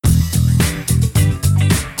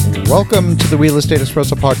Welcome to the Real Estate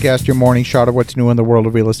Espresso Podcast, your morning shot of what's new in the world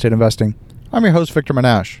of real estate investing. I'm your host, Victor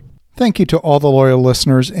Menashe. Thank you to all the loyal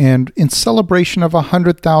listeners, and in celebration of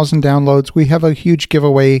 100,000 downloads, we have a huge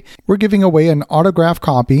giveaway. We're giving away an autographed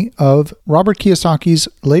copy of Robert Kiyosaki's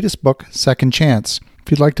latest book, Second Chance.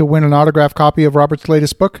 If you'd like to win an autographed copy of Robert's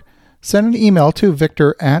latest book, send an email to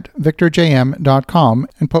victor@victorjm.com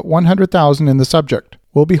and put 100,000 in the subject.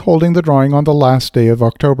 We'll be holding the drawing on the last day of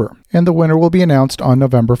October, and the winner will be announced on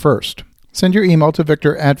November 1st. Send your email to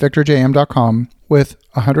victor@victorjm.com with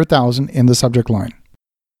 100,000 in the subject line.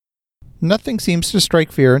 Nothing seems to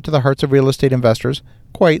strike fear into the hearts of real estate investors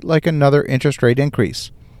quite like another interest rate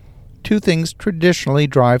increase. Two things traditionally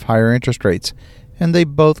drive higher interest rates, and they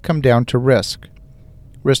both come down to risk.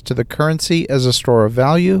 Risk to the currency as a store of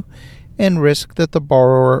value, and risk that the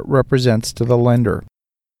borrower represents to the lender.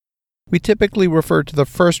 We typically refer to the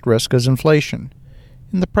first risk as inflation.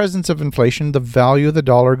 In the presence of inflation, the value of the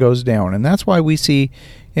dollar goes down, and that's why we see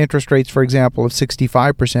interest rates, for example, of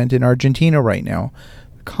 65% in Argentina right now.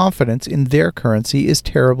 Confidence in their currency is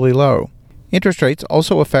terribly low. Interest rates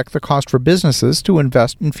also affect the cost for businesses to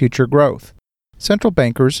invest in future growth. Central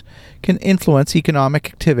bankers can influence economic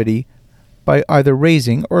activity by either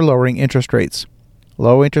raising or lowering interest rates.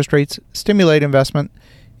 Low interest rates stimulate investment,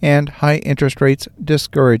 and high interest rates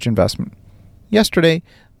discourage investment. Yesterday,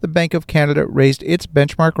 the Bank of Canada raised its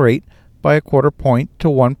benchmark rate by a quarter point to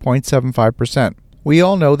 1.75%. We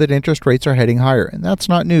all know that interest rates are heading higher, and that's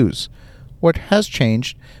not news. What has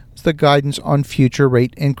changed is the guidance on future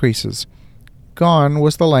rate increases. Gone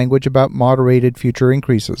was the language about moderated future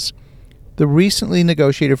increases. The recently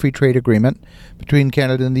negotiated free trade agreement between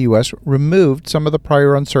Canada and the U.S. removed some of the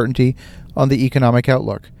prior uncertainty on the economic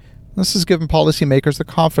outlook. This has given policymakers the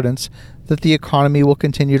confidence that the economy will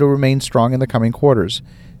continue to remain strong in the coming quarters,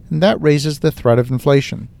 and that raises the threat of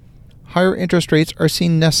inflation. Higher interest rates are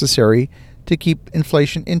seen necessary to keep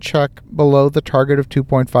inflation in check below the target of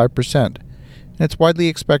 2.5%, and it's widely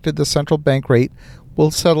expected the central bank rate will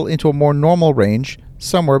settle into a more normal range,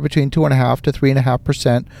 somewhere between 2.5% to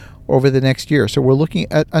 3.5% over the next year. So we're looking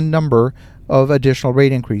at a number of additional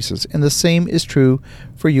rate increases, and the same is true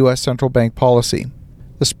for U.S. central bank policy.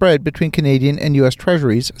 The spread between Canadian and U.S.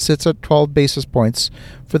 Treasuries sits at 12 basis points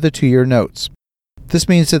for the 2-year notes. This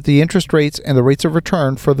means that the interest rates and the rates of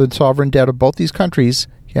return for the sovereign debt of both these countries,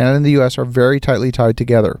 Canada and the U.S., are very tightly tied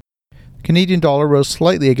together. The Canadian dollar rose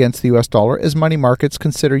slightly against the U.S. dollar as money markets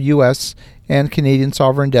consider U.S. and Canadian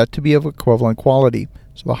sovereign debt to be of equivalent quality.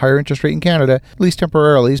 So the higher interest rate in Canada, at least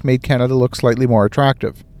temporarily, has made Canada look slightly more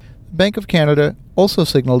attractive. The Bank of Canada also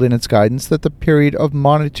signaled in its guidance that the period of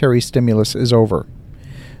monetary stimulus is over.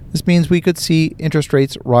 This means we could see interest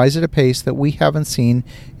rates rise at a pace that we haven't seen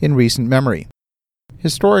in recent memory.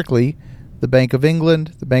 Historically, the Bank of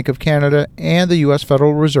England, the Bank of Canada, and the U.S.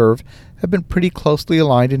 Federal Reserve have been pretty closely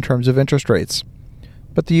aligned in terms of interest rates.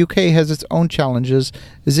 But the UK has its own challenges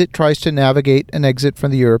as it tries to navigate an exit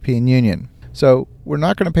from the European Union. So we're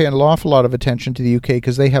not going to pay an awful lot of attention to the UK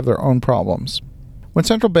because they have their own problems. When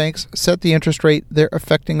central banks set the interest rate, they're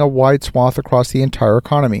affecting a wide swath across the entire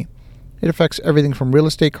economy. It affects everything from real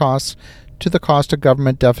estate costs to the cost of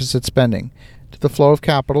government deficit spending, to the flow of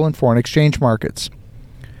capital in foreign exchange markets.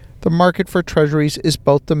 The market for treasuries is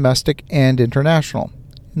both domestic and international.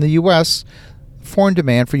 In the U.S., foreign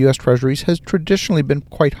demand for U.S. treasuries has traditionally been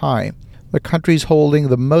quite high. The countries holding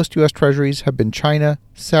the most U.S. treasuries have been China,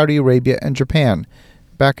 Saudi Arabia, and Japan.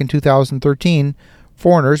 Back in 2013,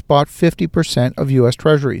 foreigners bought 50% of U.S.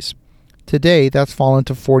 treasuries. Today, that's fallen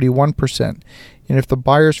to 41%. And if the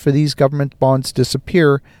buyers for these government bonds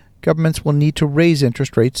disappear, governments will need to raise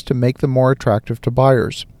interest rates to make them more attractive to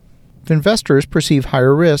buyers. If investors perceive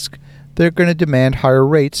higher risk, they're going to demand higher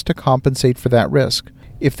rates to compensate for that risk.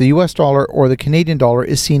 If the US dollar or the Canadian dollar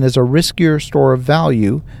is seen as a riskier store of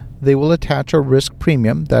value, they will attach a risk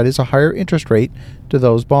premium, that is a higher interest rate, to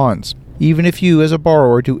those bonds. Even if you as a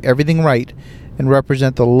borrower do everything right and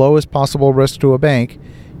represent the lowest possible risk to a bank,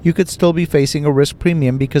 you could still be facing a risk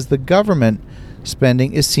premium because the government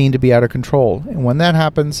spending is seen to be out of control. And when that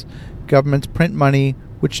happens, governments print money,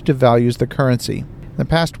 which devalues the currency. In the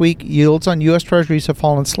past week, yields on U.S. Treasuries have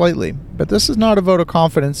fallen slightly, but this is not a vote of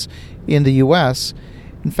confidence in the U.S.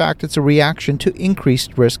 In fact, it's a reaction to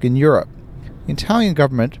increased risk in Europe. The Italian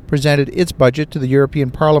government presented its budget to the European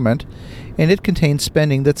Parliament, and it contains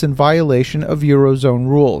spending that's in violation of Eurozone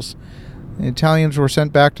rules. The Italians were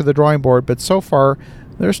sent back to the drawing board, but so far,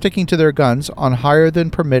 they're sticking to their guns on higher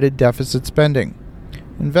than permitted deficit spending.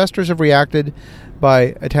 Investors have reacted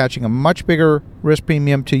by attaching a much bigger risk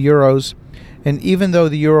premium to euros, and even though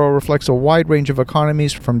the euro reflects a wide range of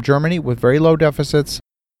economies from Germany with very low deficits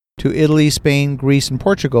to Italy, Spain, Greece, and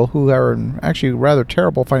Portugal, who are in actually rather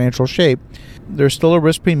terrible financial shape, there's still a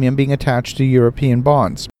risk premium being attached to European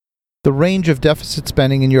bonds. The range of deficit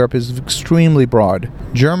spending in Europe is extremely broad.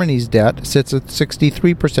 Germany's debt sits at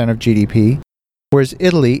 63% of GDP, whereas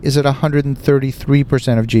Italy is at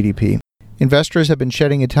 133% of GDP. Investors have been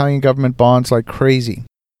shedding Italian government bonds like crazy,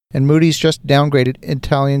 and Moody's just downgraded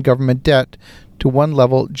Italian government debt to one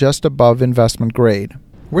level just above investment grade.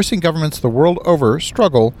 We're seeing governments the world over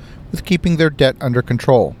struggle with keeping their debt under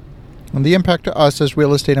control, and the impact to us as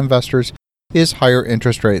real estate investors is higher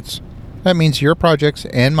interest rates. That means your projects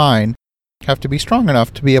and mine have to be strong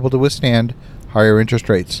enough to be able to withstand higher interest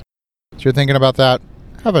rates. So you're thinking about that?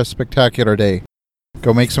 Have a spectacular day.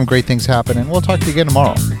 Go make some great things happen, and we'll talk to you again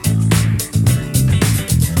tomorrow.